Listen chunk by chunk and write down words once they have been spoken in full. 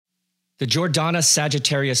The Jordana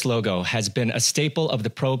Sagittarius logo has been a staple of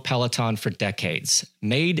the pro peloton for decades.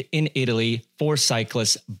 Made in Italy for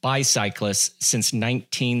cyclists by cyclists since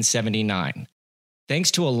 1979.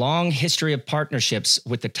 Thanks to a long history of partnerships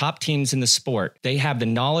with the top teams in the sport, they have the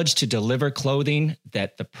knowledge to deliver clothing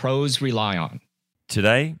that the pros rely on.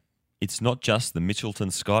 Today, it's not just the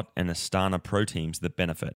Mitchelton Scott and Astana pro teams that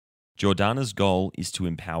benefit. Jordana's goal is to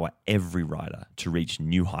empower every rider to reach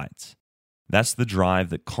new heights. That's the drive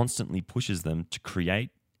that constantly pushes them to create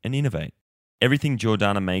and innovate. Everything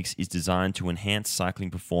Jordana makes is designed to enhance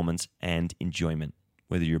cycling performance and enjoyment,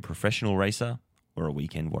 whether you're a professional racer or a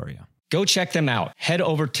weekend warrior. Go check them out. Head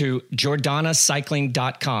over to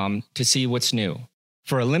jordanacycling.com to see what's new.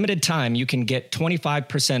 For a limited time, you can get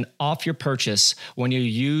 25% off your purchase when you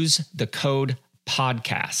use the code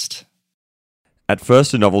PODCAST. At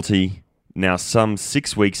first a novelty, now some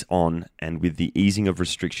 6 weeks on, and with the easing of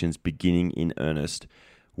restrictions beginning in earnest,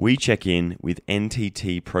 we check in with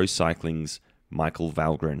NTT Pro Cycling's Michael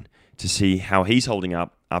Valgren to see how he's holding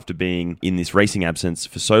up after being in this racing absence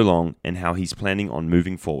for so long and how he's planning on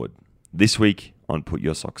moving forward. This week on Put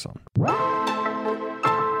Your Socks On.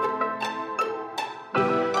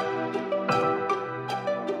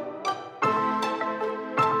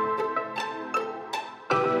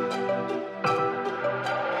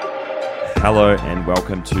 Hello and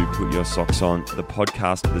welcome to Put Your Socks On, the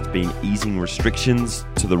podcast that's been easing restrictions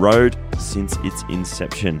to the road since its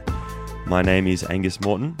inception. My name is Angus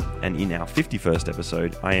Morton, and in our 51st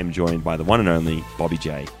episode, I am joined by the one and only Bobby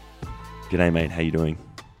J. G'day, mate. How you doing?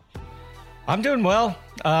 I'm doing well.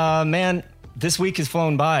 Man, this week has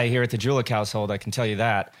flown by here at the Julick household, I can tell you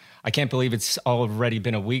that. I can't believe it's already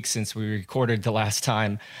been a week since we recorded the last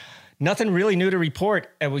time. Nothing really new to report,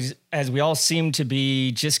 as we all seem to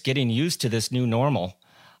be just getting used to this new normal.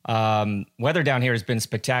 Weather down here has been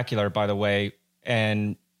spectacular, by the way.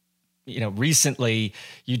 And, recently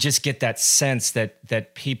you just get that sense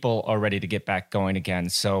that people are ready to get back going again.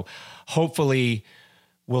 So hopefully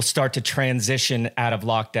we'll start to transition out of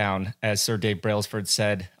lockdown, as Sir Dave Brailsford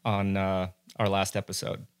said on our last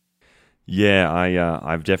episode. Yeah,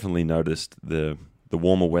 I've definitely noticed the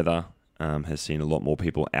warmer weather has seen a lot more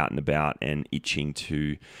people out and about and itching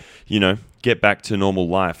to, get back to normal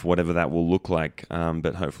life, whatever that will look like.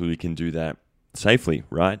 But hopefully we can do that safely,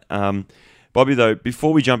 right? Bobby, though,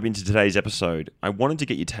 before we jump into today's episode, I wanted to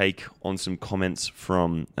get your take on some comments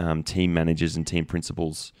from team managers and team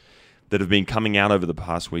principals that have been coming out over the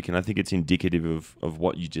past week. And I think it's indicative of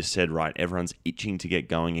what you just said, right? Everyone's itching to get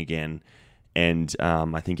going again. And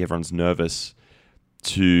I think everyone's nervous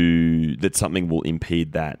that something will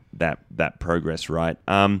impede that progress, right?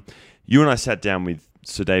 You and I sat down with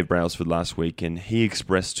Sir Dave Brailsford last week, and he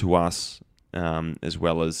expressed to us, as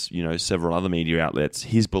well as several other media outlets,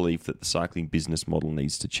 his belief that the cycling business model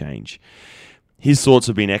needs to change. His thoughts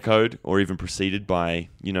have been echoed or even preceded by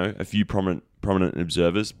a few prominent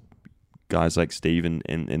observers, guys like Steve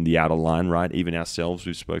and the Outer Line, right? Even ourselves,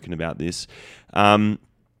 we've spoken about this.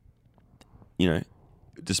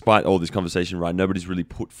 Despite all this conversation, right, nobody's really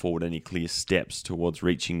put forward any clear steps towards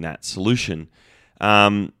reaching that solution.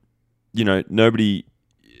 Nobody,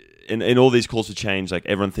 in all these calls for change, like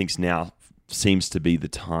everyone thinks now seems to be the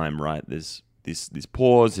time, right? There's this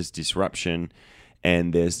pause, this disruption,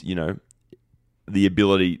 and there's, the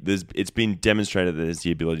ability, it's been demonstrated that there's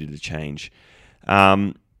the ability to change.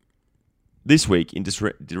 This week, in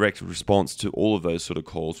direct response to all of those sort of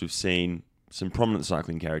calls, we've seen some prominent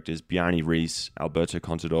cycling characters, Bjarne Riis, Alberto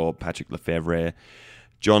Contador, Patrick Lefevre,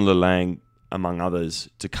 John Lelang, among others,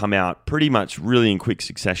 to come out pretty much really in quick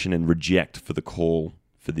succession and reject for the call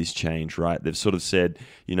for this change, right? They've sort of said,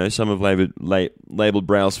 some have labelled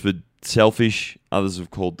Brailsford selfish, others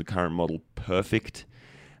have called the current model perfect.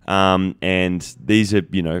 And these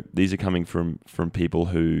are coming from people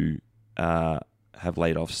who have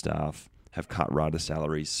laid off staff, have cut rider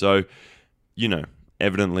salaries. So,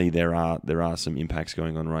 evidently there are some impacts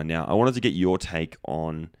going on right now. I wanted to get your take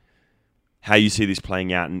on how you see this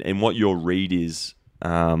playing out and what your read is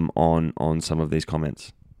on some of these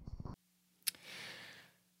comments.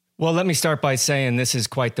 Well, let me start by saying this is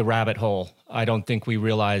quite the rabbit hole. I don't think we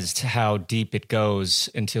realized how deep it goes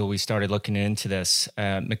until we started looking into this.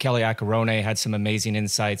 Michele Accarone had some amazing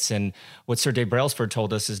insights, and what Sir Dave Brailsford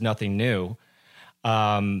told us is nothing new.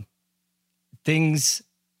 Things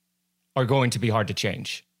are going to be hard to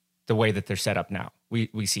change the way that they're set up now.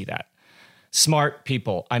 We see that. Smart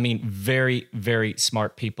people, very, very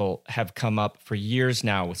smart people have come up for years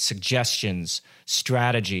now with suggestions,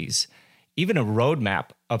 strategies, even a roadmap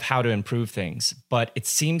of how to improve things. But it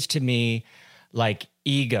seems to me like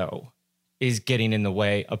ego is getting in the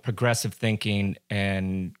way of progressive thinking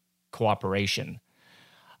and cooperation.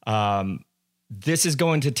 This is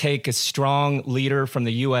going to take a strong leader from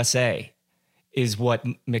the USA, is what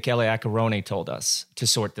Michele Accarone told us, to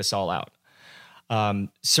sort this all out.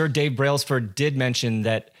 Sir Dave Brailsford did mention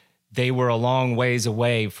that they were a long ways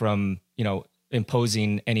away from,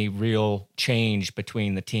 imposing any real change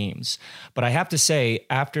between the teams. But I have to say,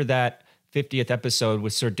 after that 50th episode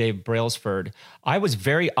with Sir Dave Brailsford, I was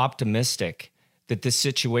very optimistic that this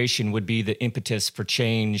situation would be the impetus for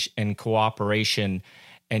change and cooperation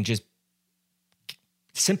and just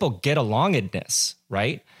simple get-alongingness,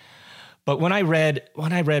 right? But when I read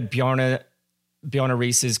Bjarne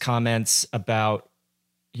Riis's comments about,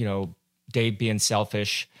 Dave being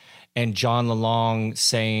selfish, and John Lalonde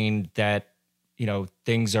saying that,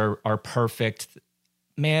 things are perfect,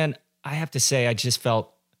 man, I have to say I just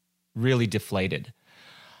felt really deflated.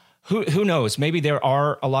 Who knows? Maybe there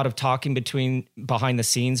are a lot of talking behind the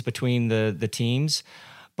scenes between the teams,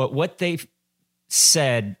 but what they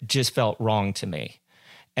said just felt wrong to me.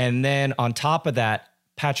 And then on top of that,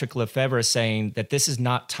 Patrick Lefevre saying that this is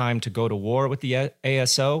not time to go to war with the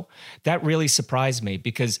ASO, that really surprised me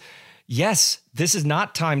because, yes, this is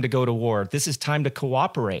not time to go to war. This is time to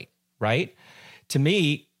cooperate, right? To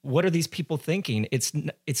me, what are these people thinking?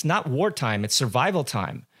 It's not wartime, it's survival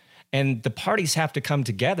time. And the parties have to come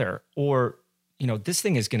together or, this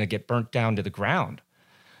thing is going to get burnt down to the ground.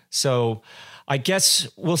 So I guess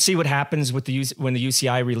we'll see what happens with when the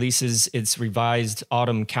UCI releases its revised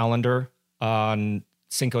autumn calendar on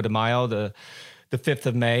Cinco de Mayo, the 5th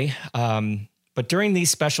of May. But during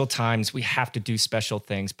these special times, we have to do special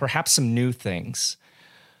things, perhaps some new things.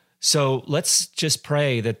 So let's just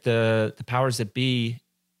pray that the powers that be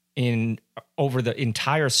over the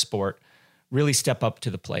entire sport really step up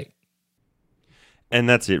to the plate. And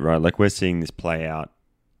that's it, right? Like we're seeing this play out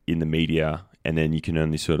in the media, and then you can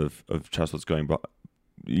only sort of trust what's going,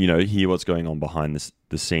 hear what's going on behind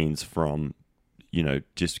the scenes from,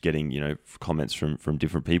 just getting, comments from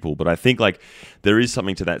different people. But I think like there is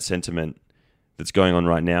something to that sentiment that's going on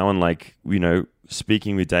right now. And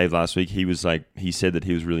speaking with Dave last week, he said that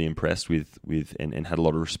he was really impressed with and had a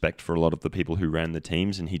lot of respect for a lot of the people who ran the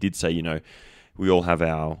teams. And he did say, we all have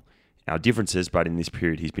our differences, but in this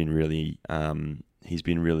period, he's been really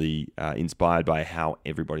inspired by how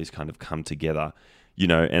everybody's kind of come together,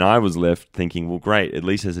 and I was left thinking, well, great, at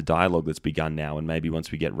least there's a dialogue that's begun now. And maybe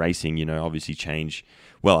once we get racing, obviously change.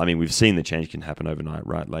 Well, I mean, we've seen that change can happen overnight,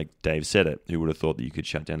 right? Like Dave said it, who would have thought that you could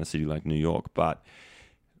shut down a city like New York? But,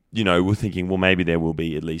 we're thinking, well, maybe there will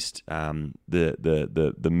be at least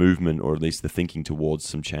the movement, or at least the thinking towards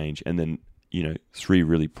some change. And then, 3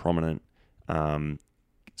 really prominent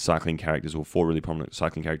cycling characters, or 4 really prominent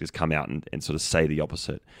cycling characters come out and sort of say the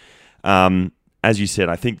opposite. As you said,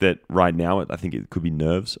 I think that right now, I think it could be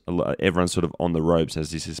nerves. Everyone's sort of on the ropes as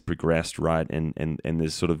this has progressed, right? And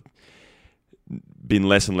there's sort of been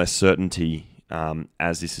less and less certainty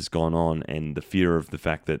as this has gone on, and the fear of the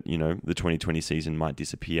fact that, the 2020 season might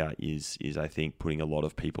disappear is I think putting a lot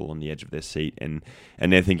of people on the edge of their seat, and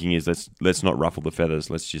their thinking is let's not ruffle the feathers.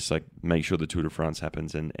 Let's just make sure the Tour de France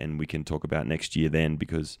happens and we can talk about next year then,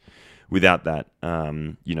 because without that,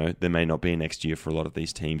 there may not be a next year for a lot of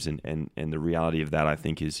these teams, and the reality of that, I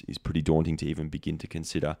think, is pretty daunting to even begin to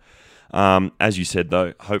consider. As you said,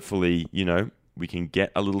 though, hopefully, we can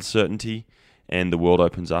get a little certainty and the world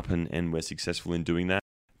opens up and we're successful in doing that.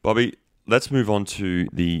 Bobby, let's move on to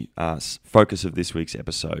the focus of this week's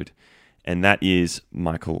episode, and that is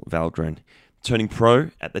Michael Valgren. Turning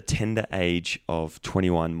pro at the tender age of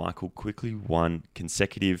 21, Michael quickly won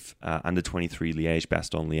consecutive under-23 Liège,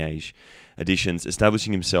 Bastogne Liège editions,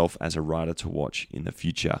 establishing himself as a rider to watch in the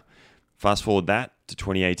future. Fast forward that to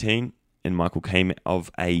 2018, and Michael came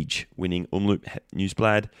of age, winning Omloop Het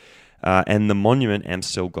Nieuwsblad and the monument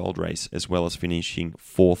Amstel Gold Race, as well as finishing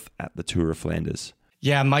 4th at the Tour of Flanders.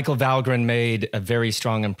 Yeah, Michael Valgren made a very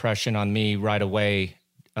strong impression on me right away.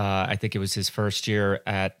 I think it was his first year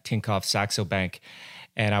at Tinkoff Saxo Bank,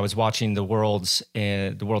 and I was watching the World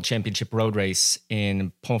Championship road race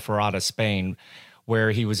in Ponferrada, Spain, where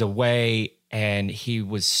he was away, and he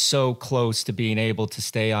was so close to being able to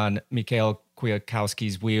stay on Mikhail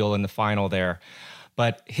Kwiatkowski's wheel in the final there.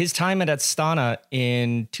 But his time at Astana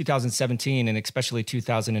in 2017 and especially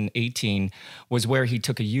 2018 was where he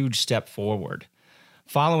took a huge step forward.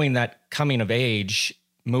 Following that coming of age,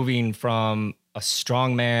 moving from a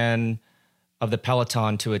strongman of the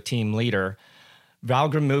peloton to a team leader,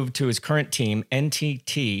 Valgren moved to his current team,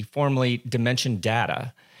 NTT, formerly Dimension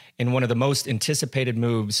Data, in one of the most anticipated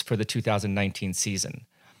moves for the 2019 season.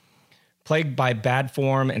 Plagued by bad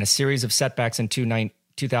form and a series of setbacks in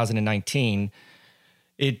 2019,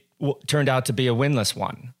 it turned out to be a winless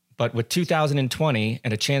one. but with 2020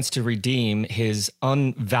 and a chance to redeem his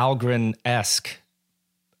un-Valgren-esque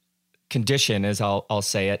condition, as I'll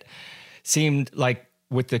say it, seemed like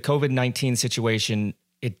with the COVID-19 situation,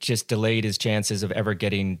 it just delayed his chances of ever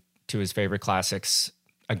getting to his favorite classics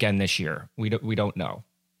again this year. We don't know.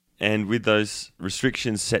 And with those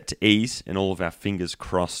restrictions set to ease and all of our fingers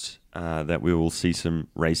crossed that we will see some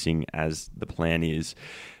racing as the plan is,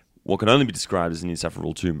 what can only be described as an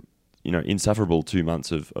insufferable 2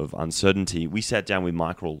 months of uncertainty, we sat down with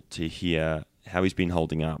Michael to hear how he's been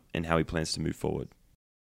holding up and how he plans to move forward.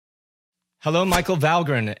 Hello, Michael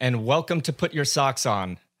Valgren, and welcome to Put Your Socks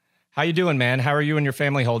On. How you doing, man? How are you and your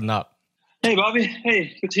family holding up? Hey, Bobby.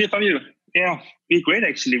 Hey, good to hear from you. Yeah, we're great,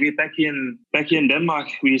 actually. We're back here in Denmark.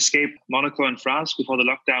 We escaped Monaco and France before the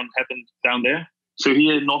lockdown happened down there. So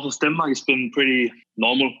here in north of Denmark, it's been pretty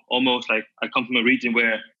normal, almost like I come from a region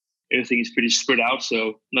where everything is pretty spread out,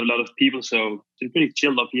 so not a lot of people. So it's been pretty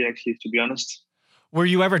chilled up here, actually, to be honest. Were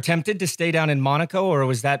you ever tempted to stay down in Monaco, or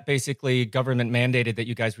was that basically government mandated that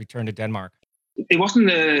you guys return to Denmark? It wasn't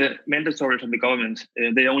mandatory from the government.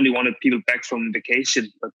 They only wanted people back from vacation,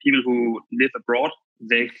 but people who live abroad,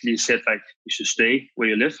 they actually said, like, you should stay where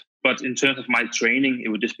you live. But in terms of my training, it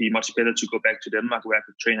would just be much better to go back to Denmark where I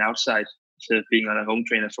could train outside instead of being on a home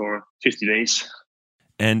trainer for 50 days.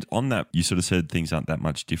 And on that, you sort of said things aren't that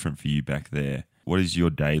much different for you back there. What does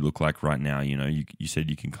your day look like right now? You know, you said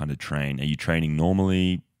you can kind of train. Are you training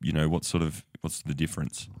normally? You know, what's the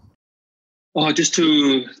difference? Oh, just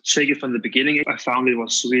to take it from the beginning, I found it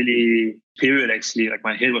was really period, actually. Like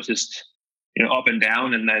my head was just, up and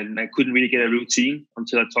down, and I couldn't really get a routine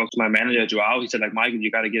until I talked to my manager, Joao. He said, like, Michael,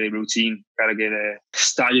 you got to get a routine,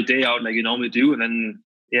 start your day out like you normally do. And then,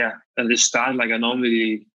 and just start like I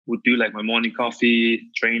normally would do, like my morning coffee,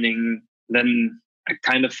 training. Then I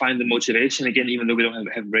kind of find the motivation again, even though we don't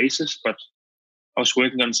have races, but I was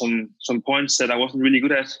working on some points that I wasn't really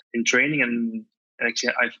good at in training, and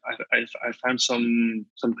actually I found some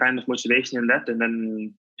kind of motivation in that, and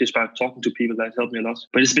then just by talking to people, that helped me a lot.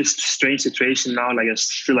 But it's a bit strange situation now, like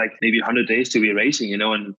it's still like maybe 100 days to be racing,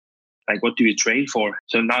 and like what do we train for?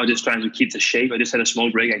 So now just trying to keep the shape. I just had a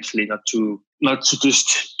small break, actually, not to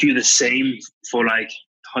just do the same for like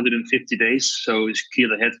 150 days. So it's clear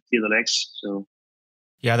the head, clear the legs. So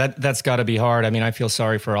yeah, that's got to be hard. I mean, I feel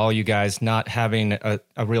sorry for all you guys not having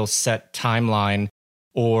a real set timeline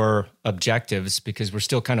or objectives, because we're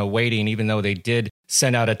still kind of waiting, even though they did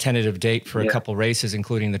send out a tentative date for a couple races,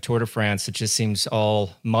 including the Tour de France. It just seems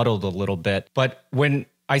all muddled a little bit. But when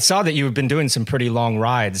I saw that you've been doing some pretty long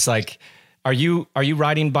rides, like, are you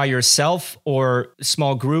riding by yourself or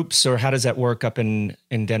small groups, or how does that work up in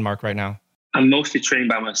Denmark right now? I'm mostly training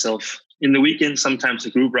by myself. In the weekend, sometimes a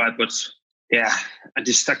group ride, but yeah, I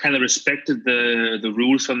kind of respected the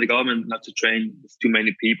rules from the government not to train with too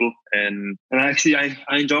many people. And actually, I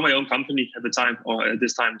enjoy my own company at the time, or at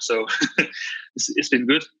this time. So it's been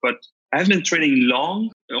good. But I haven't been training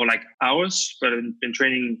long or like hours, but I've been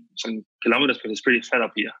training some kilometers because it's pretty flat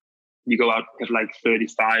up here. You go out at like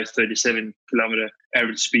 35, 37 kilometer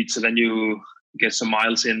average speed. So then you get some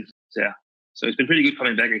miles in. Yeah. So it's been pretty good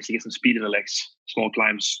coming back, actually, get some speed in the legs, small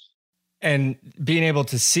climbs. And being able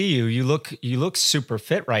to see you look super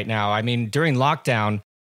fit right now. I mean, during lockdown,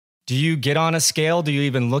 do you get on a scale? Do you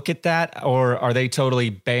even look at that? Or are they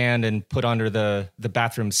totally banned and put under the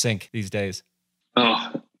bathroom sink these days?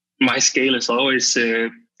 Oh, my scale is always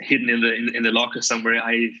hidden in the locker somewhere.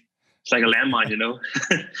 It's like a landmine, No,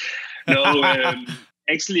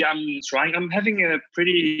 actually, I'm having a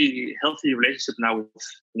pretty healthy relationship now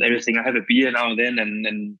with everything. I have a beer now and then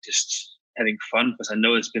and just having fun, because I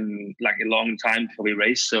know it's been like a long time before we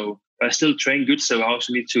race. So but I still train good, so I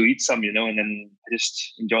also need to eat some, and then I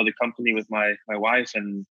just enjoy the company with my wife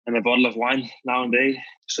and a bottle of wine now and then.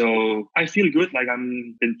 So I feel good, like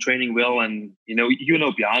I'm been training well. And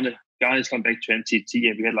Bjarne has come back to NTT,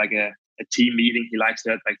 and we had like a team meeting. He likes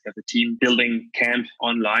that, like have a team building camp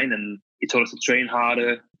online, and he told us to train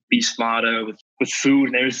harder, be smarter with food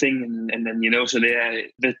and everything. And then, so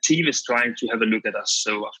the team is trying to have a look at us.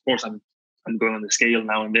 So of course I'm going on the scale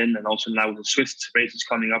now and then, and also now with the Swift races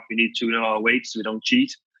coming up, we need to know our weights so we don't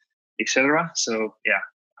cheat, etc. So yeah,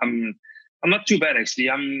 I'm not too bad, actually.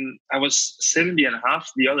 I was 70.5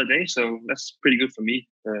 the other day, so that's pretty good for me.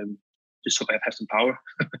 Just so I have some power.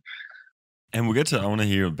 And I want to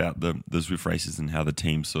hear about the Swift races and how the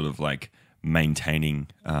team's sort of like maintaining,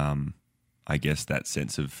 I guess, that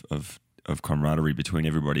sense of camaraderie between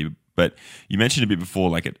everybody. But you mentioned a bit before,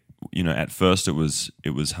 like at first it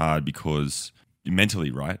was hard because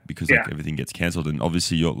mentally, right? Because like everything gets cancelled, and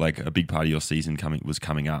obviously you're like a big part of your season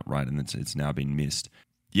coming up, right? And it's now been missed.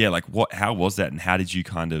 yeah, like how was that, and how did you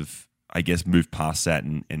kind of, I guess, move past that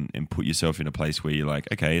and put yourself in a place where you're like,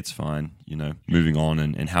 okay, it's fine, moving on,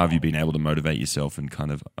 and how have you been able to motivate yourself and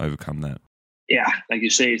kind of overcome that? Yeah, like you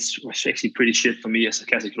say, it was actually pretty shit for me as a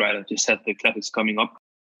classic rider. Just had the classics coming up,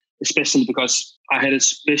 especially because I had a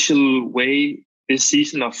special way this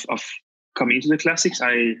season of coming into the classics.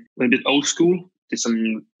 I went a bit old school, did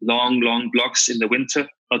some long blocks in the winter,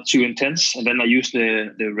 not too intense, and then I used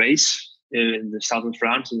the race in the southern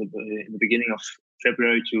France in the beginning of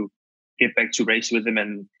February to get back to race with them,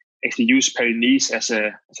 and actually use Paris as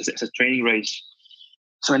a training race.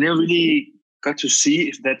 So I never really got to see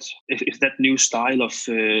if that new style of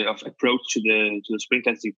approach to the Spring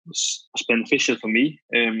Classic was beneficial for me.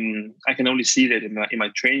 I can only see that in my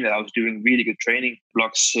training, that I was doing really good training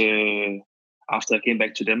blocks after I came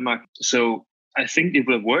back to Denmark. So I think it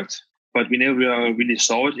would have worked, but we never really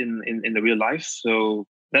saw it in the real life. So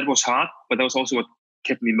that was hard, but that was also what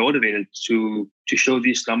kept me motivated to show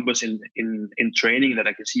these numbers in training, that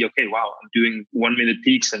I could see, okay, wow, I'm doing 1 minute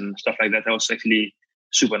peaks and stuff like that. That was actually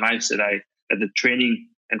super nice that the training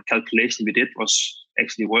and calculation we did was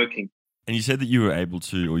actually working. And you said that you were able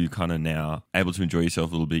to, or you kind of now able to enjoy yourself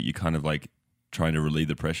a little bit. You kind of like trying to relieve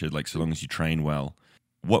the pressure, like so long as you train well.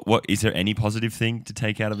 What is there any positive thing to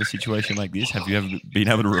take out of a situation like this? Have you ever been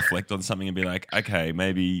able to reflect on something and be like, okay,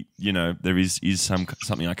 maybe, there is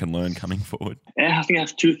something I can learn coming forward? Yeah, I think I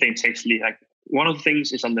have two things actually. Like, one of the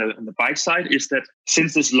things is on the bike side is that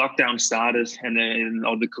since this lockdown started and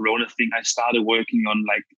all the Corona thing, I started working on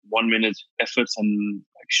like 1 minute efforts and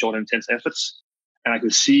like short intense efforts. And I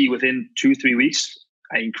could see within 2-3 weeks,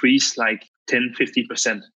 I increased like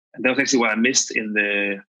 10-15%. And that was actually what I missed in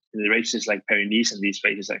the races like Paris and these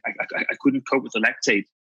races. Like I couldn't cope with the lactate.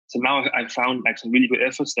 So now I found like some really good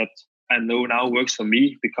efforts that I know now works for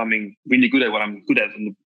me, becoming really good at what I'm good at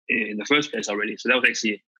in the first place already. So that was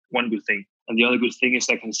actually one good thing. And the other good thing is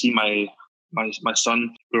I can see my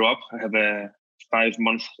son grow up. I have a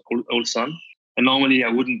 5-month-old son. And normally I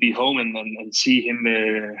wouldn't be home and see him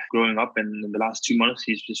growing up. And in the last 2 months,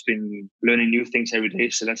 he's just been learning new things every day.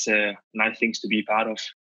 So that's nice things to be part of.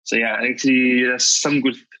 So yeah, actually, there's some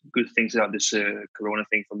good things about this Corona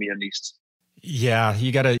thing for me, at least. Yeah,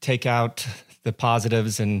 you got to take out the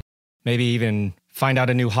positives and maybe even find out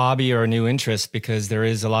a new hobby or a new interest, because there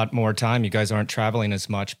is a lot more time. You guys aren't traveling as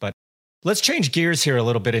much. But let's change gears here a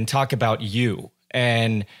little bit and talk about you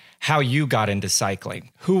and how you got into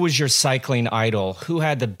cycling. Who was your cycling idol? Who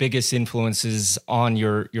had the biggest influences on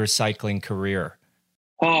your cycling career?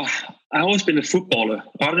 Oh, I've always been a footballer.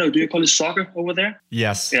 I don't know, do you call it soccer over there?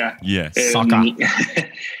 Yes. Yeah. Yes. Soccer.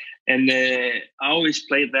 And I always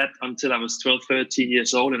played that until I was 12, 13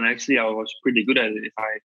 years old. And actually, I was pretty good at it, if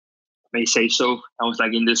I may say so. I was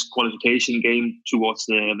like in this qualification game towards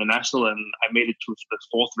the national, and I made it to the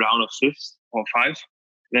 4th round of 5th or 5.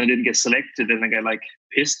 Then I didn't get selected. Then I got like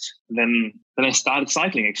pissed. Then I started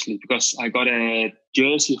cycling actually, because I got a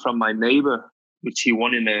jersey from my neighbor, which he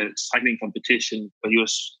won in a cycling competition, but he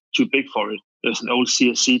was too big for it. It was an old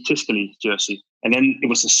CSC Tiscali jersey. And then it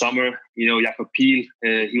was the summer, Jakob Piel,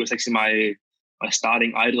 he was actually my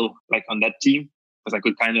starting idol, like on that team, because I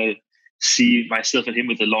could kind of see myself and him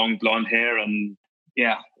with the long blonde hair. And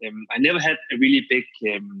yeah, I never had a really big,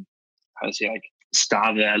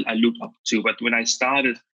 star that I looked up to. But when I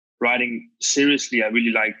started riding seriously, I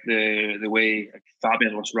really liked the way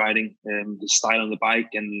Fabian was riding, his style on the bike,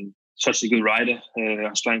 and such a good rider. I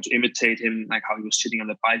was trying to imitate him, like how he was sitting on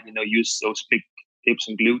the bike, use those big hips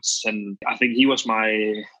and glutes. And I think he was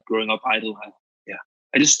my growing up idol.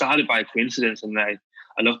 I just started by coincidence, and I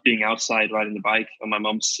loved being outside riding the bike on my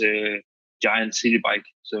mom's giant city bike.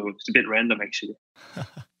 So it's a bit random, actually.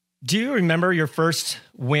 Do you remember your first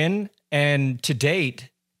win? And to date,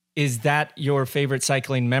 is that your favorite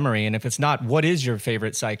cycling memory? And if it's not, what is your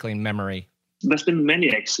favorite cycling memory? There's been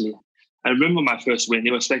many, actually. I remember my first win.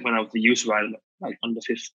 It was like when I was a youth rider, like under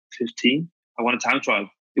 15. I won a time trial.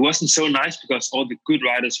 It wasn't so nice because all the good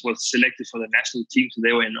riders were selected for the national team. So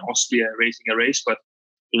they were in Austria racing a race, but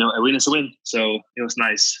a win is a win. So it was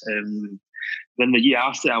nice. Then the year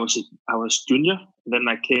after, I was junior. Then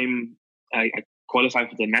I qualified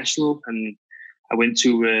for the national, and I went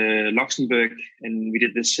to Luxembourg, and we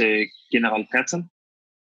did this General pattern.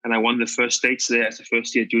 And I won the first stage there as a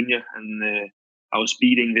first-year junior. And I was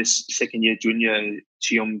beating this second-year junior,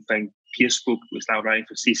 Guillaume van Kiersbroek, who was now riding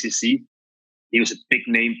for CCC. He was a big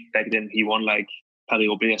name back then. He won like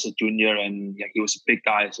Paris-Roubaix as a junior, and he was a big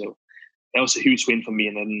guy. So that was a huge win for me.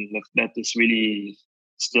 And then that is really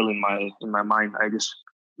still in my mind. I just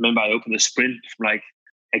remember I opened a sprint from like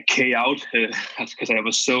a K out because I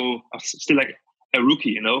was still like a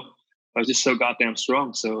rookie, I was just so goddamn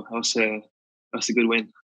strong. So that was a good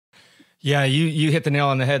win. Yeah, you hit the nail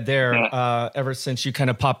on the head there. Yeah. Ever since you kind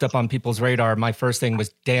of popped up on people's radar, my first thing was,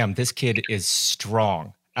 damn, this kid is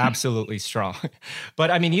strong. Absolutely strong.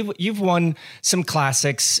 But I mean, you've won some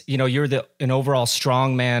classics. You know, you're an overall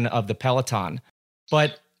strongman of the peloton.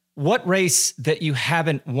 But what race that you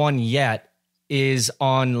haven't won yet is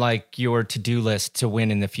on like your to-do list to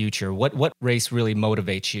win in the future? What race really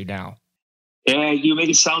motivates you now? Yeah, you make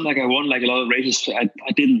it sound like I won like a lot of races. I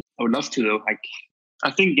didn't. I would love to though. Like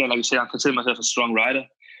I think, yeah, like you said, I consider myself a strong rider,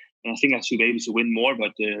 and I think I should be able to win more.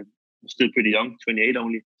 But I'm still pretty young, 28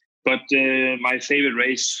 only. But my favorite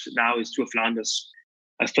race now is Tour of Flanders.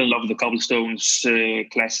 I fell in love with the cobblestones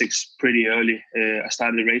classics pretty early. I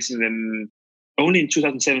started racing them only in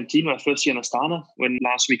 2017, my first year in Astana, when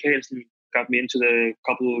Lars Mikkelsen got me into the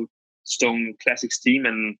cobblestone classics team.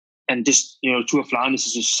 And just, you know, Tour of Flanders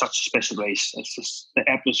is just such a special race. It's just the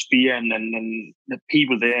atmosphere and the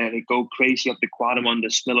people there, they go crazy up the Quadamon, the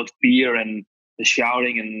smell of beer and the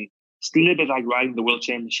shouting. And it's a little bit like riding the World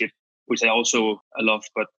Championship, which I love.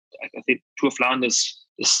 But I think Tour of Flanders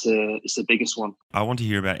is the biggest one. I want to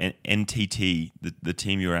hear about NTT, the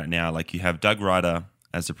team you're at now. Like, you have Doug Ryder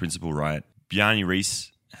as the principal, right? Bjarne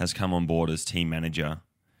Riis has come on board as team manager.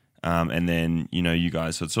 And then, you know, you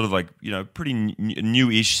guys, so it's sort of like, you know, pretty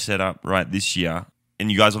new-ish setup right this year.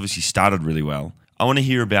 And you guys obviously started really well. I want to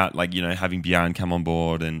hear about, like, you know, having Bjarne come on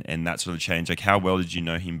board and that sort of change. Like, how well did you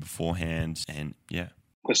know him beforehand? And yeah.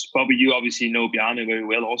 Because probably you obviously know Bjarne very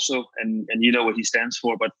well also, and you know what he stands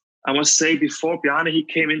for. But I must say, before Bjarne, he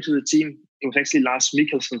came into the team, it was actually Lars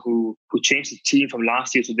Mikkelsen who changed the team from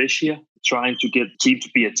last year to this year, trying to get the team to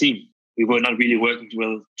be a team. We were not really working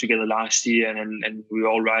well together last year, and we were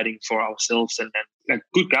all riding for ourselves, and like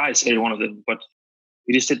good guys, every one of them. But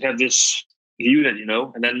we just didn't have this unit, you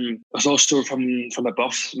know. And then it was also from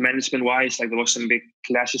above, management-wise, like there was some big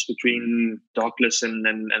clashes between Douglas and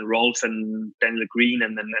Rolf and Daniel Green,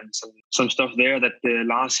 and some stuff there that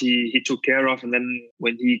Lars he took care of. And then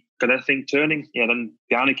when he got that thing turning, yeah, then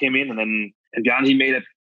Bjarne came in, and Bjarne he made a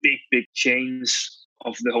big change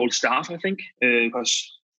of the whole staff, I think,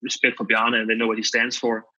 because respect for Bjarne and they know what he stands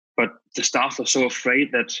for. But the staff was so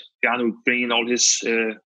afraid that Bjarne would bring in all his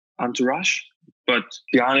entourage. But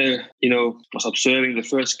Bjarne, you know, was observing the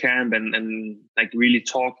first camp and like really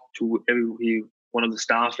talked to every one of the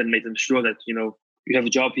staff and made them sure that, you know, you have a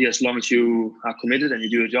job here as long as you are committed and you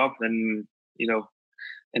do your job. Then, you know,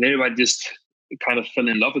 and everybody just kind of fell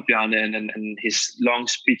in love with Bjarne and his long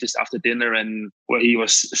speeches after dinner, and where he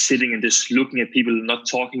was sitting and just looking at people, not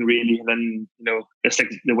talking really. And then, you know, that's like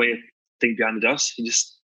the way I think Bjarne does. He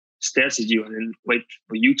just stares at you and then wait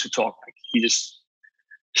for you to talk. Like he just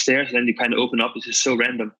stares and then you kind of open up. It's just so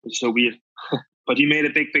random. It's so weird. But he made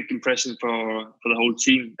a big impression for the whole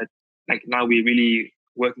team. That like now we're really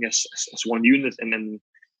working as one unit, and then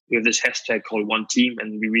we have this hashtag called One Team,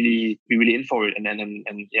 and we really in for it. And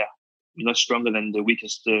yeah, we're not stronger than the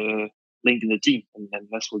weakest link in the team, and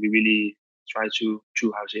that's what we really try to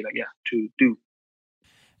do.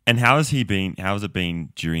 And how has it been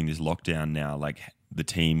during this lockdown now? Like the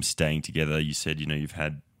team staying together. You said, you know, you've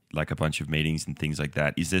had like a bunch of meetings and things like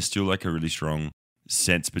that. Is there still like a really strong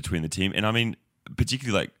sense between the team? And I mean,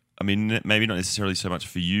 particularly like, I mean, maybe not necessarily so much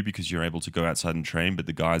for you because you're able to go outside and train, but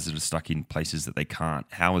the guys that are stuck in places that they can't,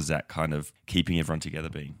 how is that kind of keeping everyone together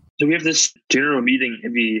been? So we have this general meeting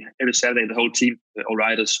every Saturday, the whole team, all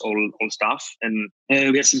riders, all staff, and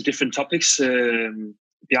we had some different topics.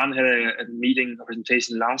 Bjarne had a meeting, a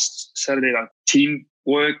presentation last Saturday about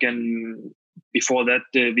teamwork, and before that,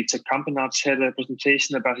 Victor Kampenarts had a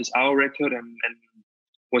presentation about his hour record and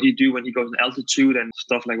what he do when he goes in altitude and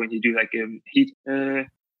stuff, like when he do like heat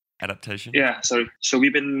adaptation. Yeah, sorry. So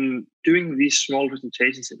we've been doing these small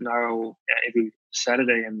presentations now every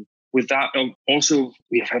Saturday, and with that also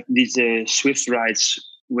we have these Swift rides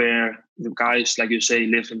where the guys, like you say,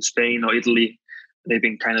 live in Spain or Italy. They've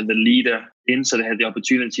been kind of the leader in, so they had the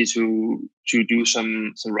opportunity to do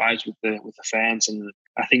some rides with the fans, and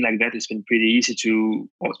I think like that has been pretty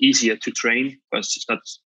easier to train, because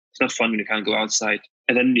it's not fun when you can't go outside.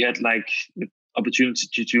 And then we had like the opportunity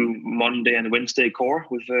to do Monday and Wednesday core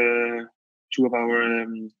with two of our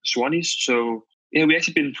Swannies. So yeah, we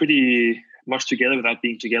actually been pretty much together without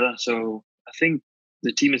being together. So I think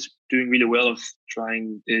the team is doing really well of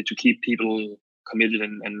trying to keep people committed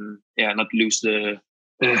and not lose the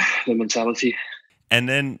mentality. And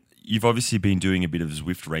then you've obviously been doing a bit of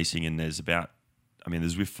Zwift racing, and the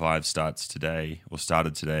Zwift 5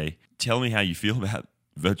 started today. Tell me how you feel about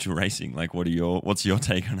virtual racing. Like, what's your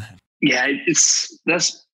take on that? Yeah,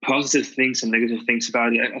 there's positive things and negative things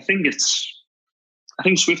about it. I think I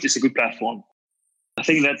think Swift is a good platform. I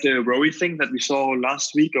think that the Rory thing that we saw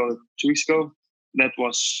last week or 2 weeks ago, that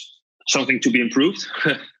was something to be improved.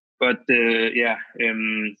 But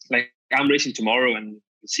like I'm racing tomorrow and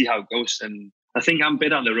see how it goes. And I think I'm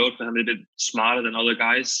better on the road because I'm a little bit smarter than other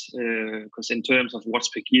guys. Because in terms of watts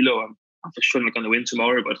per kilo, I'm for sure not going to win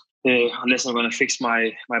tomorrow. But unless I'm going to fix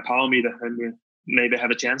my power meter, and maybe have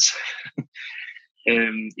a chance.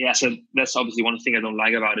 So that's obviously one thing I don't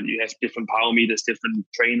like about it. You have different power meters, different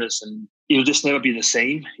trainers, and you'll just never be the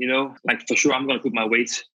same. Like for sure, I'm going to put my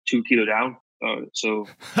weight 2 kilo down. So.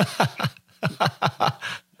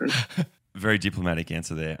 Very diplomatic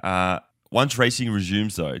answer there. Once racing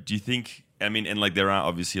resumes, though, do you think? I mean, and like there are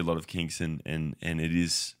obviously a lot of kinks, and it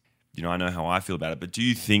is. I know how I feel about it, but do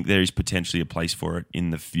you think there is potentially a place for it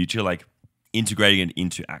in the future, like integrating it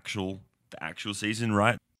into the actual season,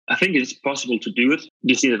 right? I think it's possible to do it.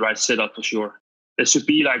 You see the right setup for sure. There should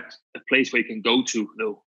be like a place where you can go to,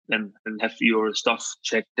 though, and have your stuff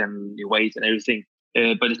checked and your weight and everything.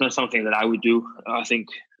 But it's not something that I would do. I think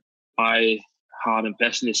my heart and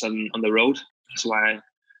passion is on the road. That's why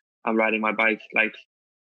I'm riding my bike. Like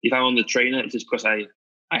if I'm on the trainer, it's just because I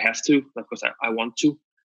have to, not because I want to.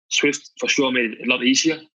 Swift for sure made it a lot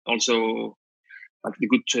easier. Also, like the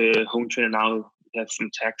good home trainer now, they have from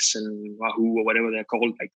Tax and Wahoo or whatever they're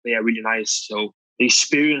called. Like they are really nice. So the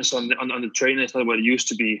experience on the trainer is not what it used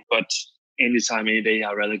to be. But anytime, any day,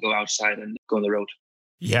 I'd rather go outside and go on the road.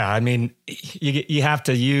 Yeah, I mean, you have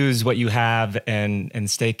to use what you have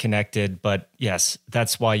and stay connected. But yes,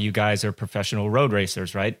 that's why you guys are professional road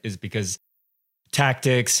racers, right? Is because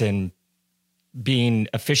tactics and being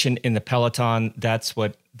efficient in the peloton, that's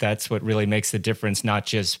what really makes the difference, not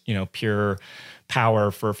just, pure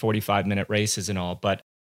power for 45-minute races and all. But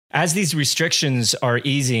as these restrictions are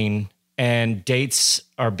easing and dates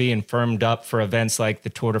are being firmed up for events like the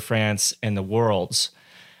Tour de France and the Worlds,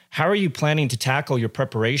 how are you planning to tackle your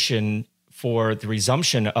preparation for the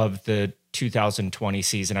resumption of the 2020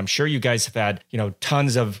 season? I'm sure you guys have had,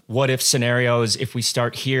 tons of what if scenarios. If we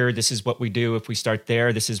start here, this is what we do. If we start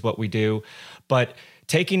there, this is what we do. But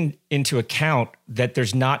taking into account that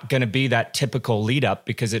there's not going to be that typical lead up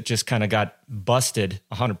because it just kind of got busted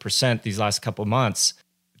 100% these last couple of months.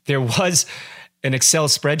 There was an Excel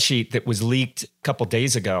spreadsheet that was leaked a couple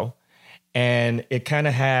days ago, and it kind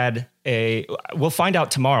of had we'll find out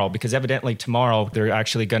tomorrow, because evidently tomorrow they're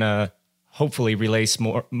actually going to hopefully release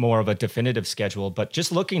more of a definitive schedule. But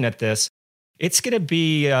just looking at this, it's going to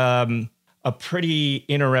be a pretty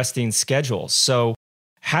interesting schedule. So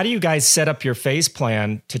how do you guys set up your phase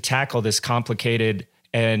plan to tackle this complicated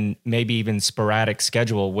and maybe even sporadic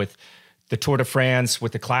schedule with the Tour de France,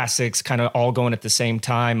 with the classics kind of all going at the same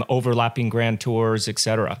time, overlapping grand tours,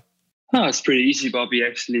 etc.? Oh, it's pretty easy, Bobby,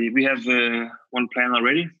 actually. We have one plan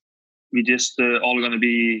already. We just all going to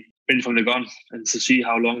be ready from the gun and to see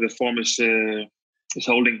how long the form is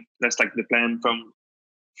holding. That's like the plan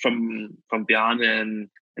from Bjarne and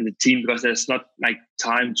the team, because there's not like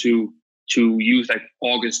time to use like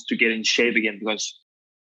August to get in shape again, because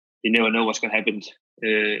you never know what's going to happen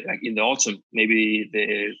like in the autumn. Maybe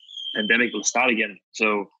the pandemic will start again.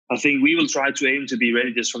 So I think we will try to aim to be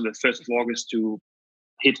ready just from the 1st of August to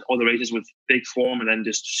hit all the races with big form, and then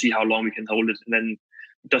just to see how long we can hold it. And then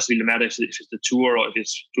it doesn't really matter if it's the Tour or if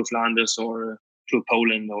it's Tour of Flanders or Tour of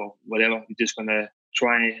Poland or whatever. We're just going to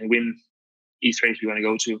try and win each race we're going to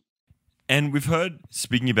go to. And we've heard,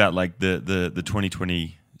 speaking about like the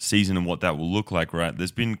 2020 season and what that will look like, right?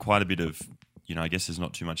 There's been quite a bit of, I guess there's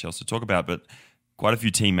not too much else to talk about, but quite a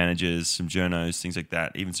few team managers, some journos, things like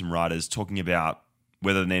that, even some riders talking about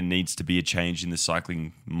whether there needs to be a change in the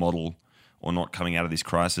cycling model or not coming out of this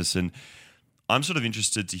crisis. And I'm sort of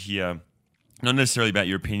interested to hear, not necessarily about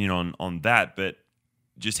your opinion on that, but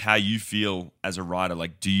just how you feel as a rider.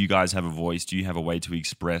 Like, do you guys have a voice? Do you have a way to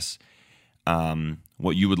express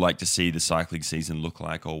what you would like to see the cycling season look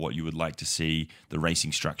like, or what you would like to see the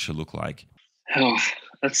racing structure look like? Oh,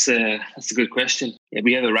 that's a good question. Yeah,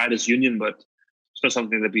 we have a riders union, but it's not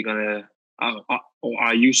something that we're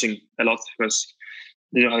are using a lot, because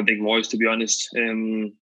they don't have a big voice, to be honest.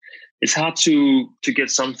 It's hard to get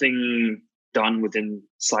something done within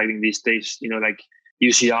cycling these days. Like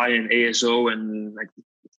UCI and ASO, and like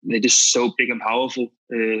they're just so big and powerful.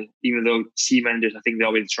 Even though team managers, I think they're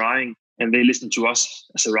already trying, and they listen to us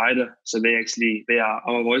as a rider. So they are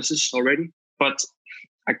our voices already. But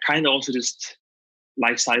I kind of also just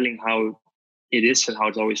like cycling how it is and how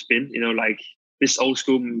it's always been. Like this old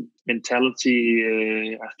school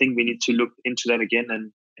mentality. I think we need to look into that again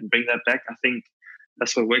and bring that back. I think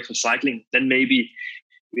that's what works for cycling. Then maybe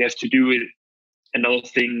we have to do it another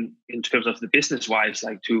thing in terms of the business wise,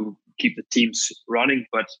 like to keep the teams running.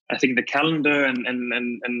 But I think the calendar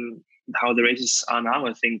and how the races are now,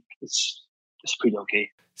 I think it's pretty okay.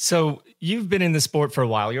 So you've been in the sport for a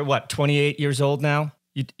while. You're what, 28 years old now?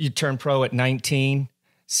 You turned pro at 19.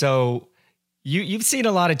 So you've seen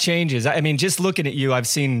a lot of changes. I mean, just looking at you, I've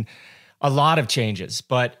seen a lot of changes.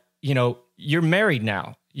 But, you're married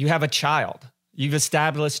now. You have a child. You've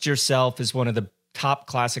established yourself as one of the top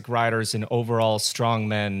classic riders and overall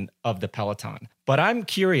strongmen of the peloton. But I'm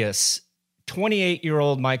curious,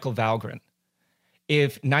 28-year-old Michael Valgren,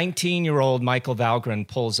 if 19-year-old Michael Valgren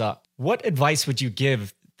pulls up, what advice would you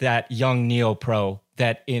give that young neo-pro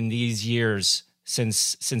that in these years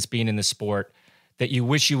since being in the sport that you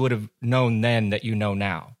wish you would have known then that you know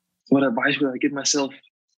now? What advice would I give myself?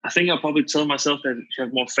 I think I'll probably tell myself that to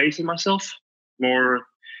have more faith in myself, more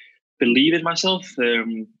believe in myself,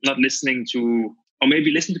 not listening to, or maybe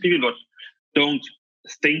listen to people, but don't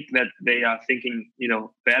think that they are thinking,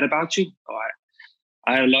 bad about you.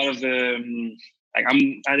 I had a lot of,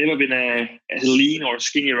 I've never been a lean or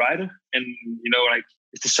skinny rider. And,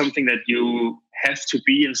 it's just something that you have to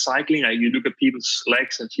be in cycling. Like, you look at people's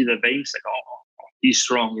legs and see their veins, like, oh, he's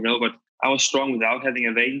strong, but I was strong without having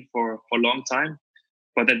a vein for a long time.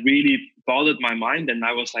 But that really bothered my mind. And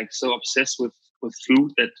I was like so obsessed with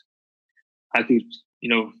food that I could,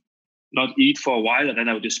 not eat for a while, and then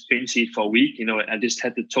I would just binge eat for a week. I just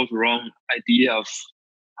had the total wrong idea of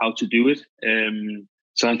how to do it.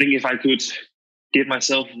 So I think if I could give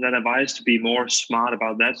myself that advice to be more smart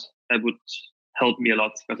about that, that would help me a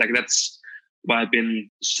lot. But that's why I've been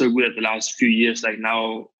so good at the last few years. Like,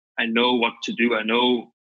 now I know what to do. I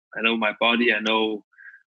know my body. I know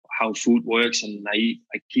how food works, and I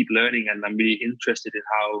keep learning, and I'm really interested in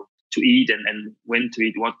how to eat and when to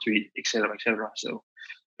eat, what to eat, etc., etc. So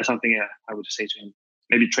that's something I would say to him.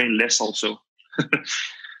 Maybe train less also.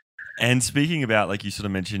 And speaking about, like you sort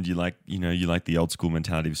of mentioned, you like the old school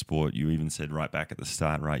mentality of sport. You even said right back at the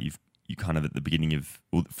start, right? You kind of at the beginning of,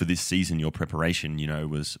 for this season, your preparation,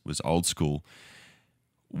 was old school.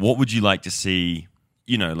 What would you like to see,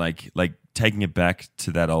 like taking it back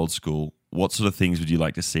to that old school? What sort of things would you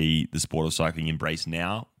like to see the sport of cycling embrace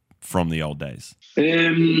now from the old days?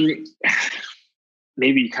 Maybe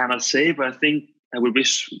you cannot say, but I think I would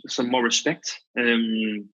wish some more respect.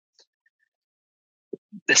 There's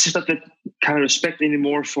just not that kind of respect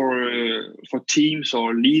anymore for teams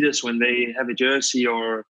or leaders when they have a jersey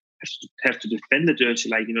or have to defend the jersey.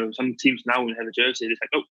 Like, some teams now when they have a jersey, it's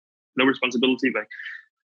like, oh, no responsibility. But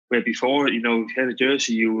where before, if you had a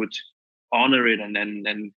jersey, you would honor it, and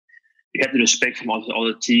you had the respect from all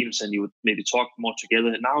the teams, and you would maybe talk more together.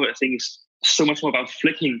 And now I think it's so much more about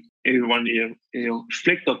flicking everyone,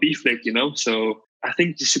 flicked or be flicked, So I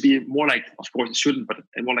think this should be more like, of course it shouldn't, but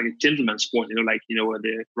more like a gentleman's sport, where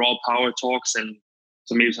the raw power talks, and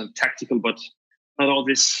so maybe some tactical, but not all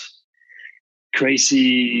this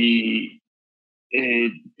crazy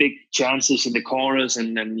big chances in the corners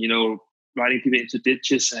and riding people into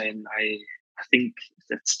ditches. And I think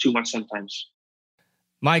that's too much sometimes.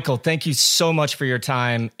 Michael, thank you so much for your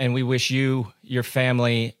time, and we wish you, your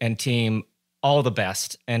family, and team all the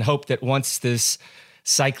best, and hope that once this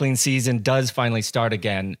cycling season does finally start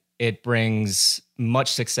again, it brings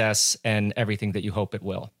much success and everything that you hope it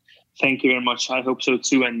will. Thank you very much. I hope so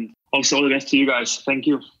too, and also all the best to you guys. Thank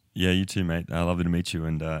you. Yeah, you too, mate. Lovely to meet you,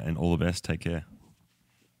 and all the best. Take care.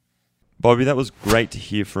 Bobby, that was great to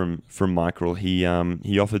hear from Michael. He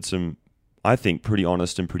offered some, I think, pretty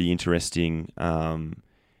honest and pretty interesting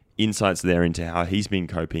insights there into how he's been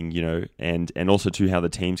coping, and also to how the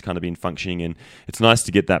team's kind of been functioning. And it's nice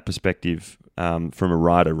to get that perspective from a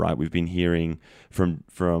rider, right? We've been hearing from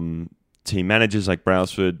team managers like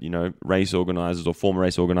Brailsford, race organisers or former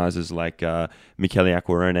race organisers like Michele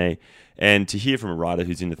Acquarone, and to hear from a rider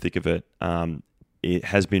who's in the thick of it, it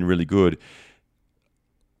has been really good.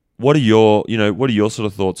 What are your sort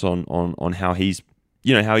of thoughts on how he's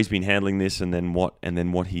been handling this, and then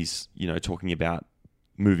what he's talking about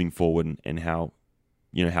moving forward, and how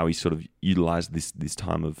he's sort of utilized this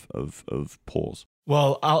time of pause?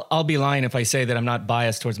 Well, I'll be lying if I say that I'm not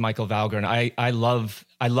biased towards Michael Valgren. I love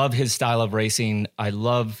his style of racing. I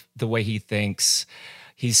love the way he thinks.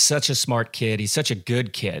 He's such a smart kid. He's such a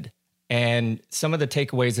good kid. And some of the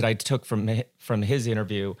takeaways that I took from his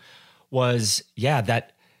interview was,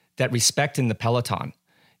 that respect in the peloton.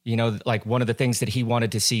 Like one of the things that he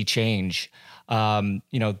wanted to see change.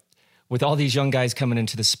 With all these young guys coming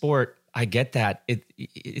into the sport, I get that.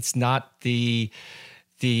 It's not the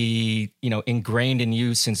ingrained in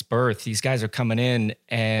you since birth. These guys are coming in,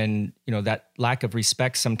 and that lack of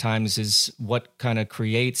respect sometimes is what kind of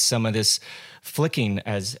creates some of this flicking,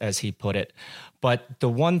 as he put it. But the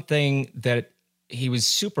one thing that he was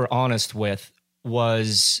super honest with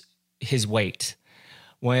was his weight.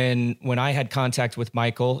 When I had contact with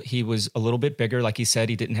Michael, he was a little bit bigger. Like he said,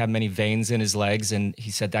 he didn't have many veins in his legs, and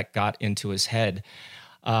he said that got into his head.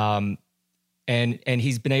 And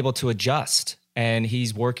he's been able to adjust, and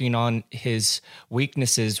he's working on his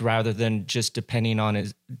weaknesses rather than just depending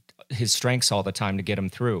on his strengths all the time to get him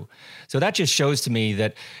through. So that just shows to me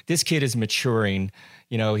that this kid is maturing.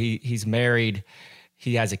 He's married.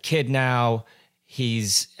 He has a kid now.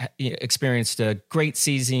 He's experienced a great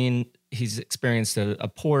season. He's experienced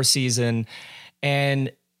a poor season.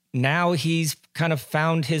 And now he's kind of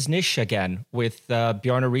found his niche again with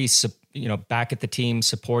Bjarne Riis, back at the team,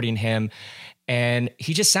 supporting him. And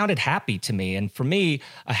he just sounded happy to me. And for me,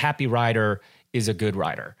 a happy rider is a good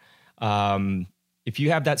rider. If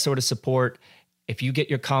you have that sort of support, if you get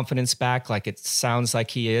your confidence back, like it sounds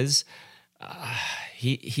like he is,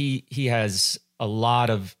 he has a lot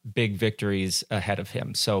of big victories ahead of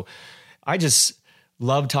him. So I just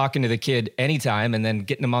love talking to the kid anytime, and then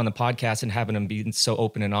getting him on the podcast and having him be so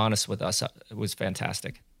open and honest with us. It was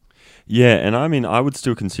fantastic. Yeah, and I mean, I would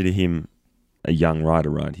still consider him a young rider,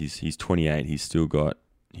 right? He's 28. He's still got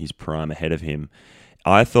his prime ahead of him.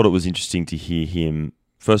 I thought it was interesting to hear him,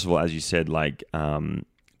 first of all, as you said,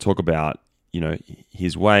 talk about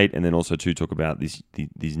his weight, and then also to talk about these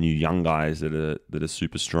new young guys that are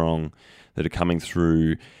super strong, that are coming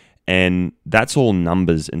through, and that's all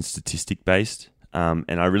numbers and statistic based. And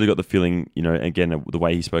I really got the feeling, again, the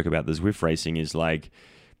way he spoke about the Zwift racing is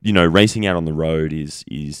racing out on the road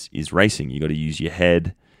is racing. You got to use your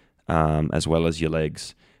head as well as your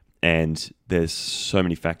legs, and there's so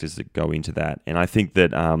many factors that go into that. And I think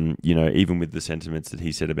that even with the sentiments that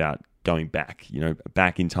he said about going back,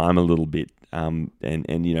 back in time a little bit, and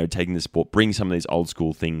taking the sport, bring some of these old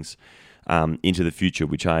school things into the future,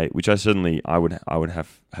 which I certainly I would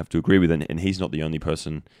have to agree with, and he's not the only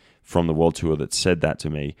person from the World Tour that said that to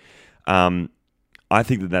me. I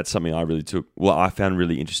think that that's something I found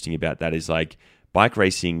really interesting about that is bike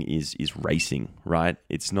racing is racing, right?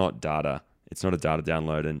 It's not data. It's not a data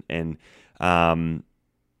download. And I'm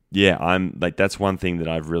that's one thing that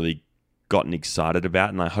I've really gotten excited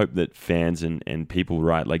about. And I hope that fans and people,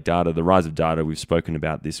 right, data, the rise of data, we've spoken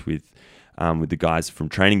about this with the guys from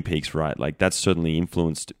Training Peaks, right? That's certainly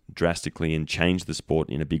influenced drastically and changed the sport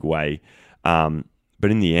in a big way. But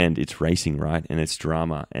in the end, it's racing, right? And it's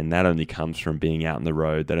drama. And that only comes from being out on the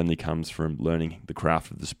road. That only comes from learning the craft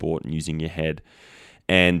of the sport and using your head.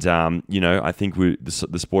 And, I think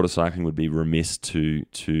the sport of cycling would be remiss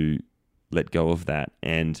to let go of that.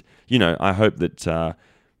 And, I hope that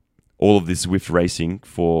all of this Zwift racing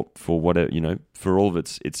for what for all of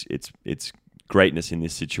its greatness in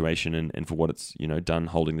this situation and for what it's done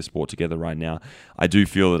holding the sport together right now. I do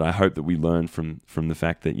feel that I hope that we learn from the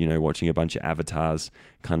fact that watching a bunch of avatars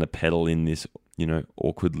kind of pedal in this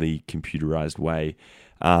awkwardly computerized way,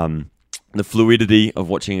 the fluidity of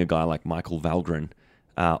watching a guy like Michael Valgren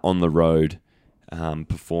on the road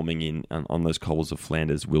performing on those cobbles of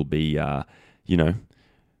Flanders will be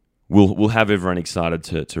We'll have everyone excited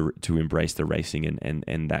to embrace the racing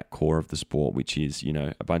and that core of the sport, which is,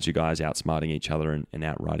 a bunch of guys outsmarting each other and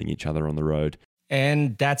outriding each other on the road.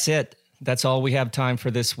 And that's it. That's all we have time for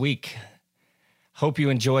this week. Hope you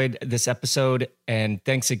enjoyed this episode. And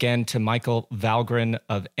thanks again to Michael Valgren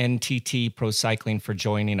of NTT Pro Cycling for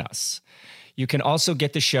joining us. You can also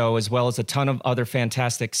get the show, as well as a ton of other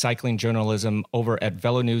fantastic cycling journalism, over at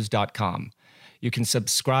velonews.com. You can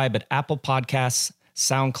subscribe at Apple Podcasts,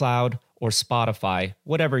 SoundCloud, or Spotify,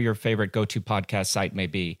 whatever your favorite go-to podcast site may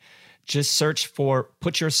be. Just search for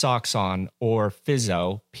Put Your Socks On or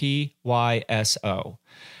PYSO, PYSO.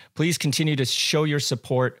 Please continue to show your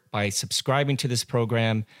support by subscribing to this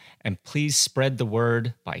program, and please spread the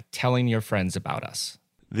word by telling your friends about us.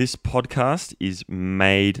 This podcast is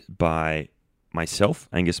made by myself,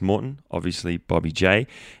 Angus Morton, obviously Bobby J,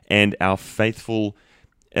 and our faithful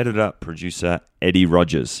editor, producer, Eddie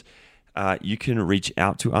Rogers. You can reach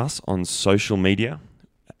out to us on social media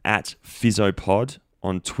at PhysioPod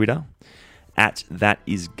on Twitter, at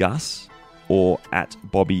ThatIsGus, or at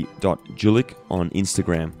Bobby.Julik on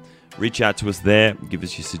Instagram. Reach out to us there, give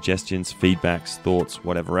us your suggestions, feedbacks, thoughts,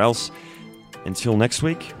 whatever else. Until next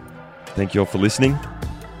week, thank you all for listening.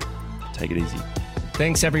 Take it easy.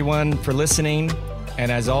 Thanks everyone for listening.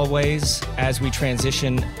 And as always, as we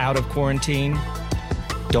transition out of quarantine,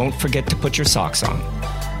 don't forget to put your socks on.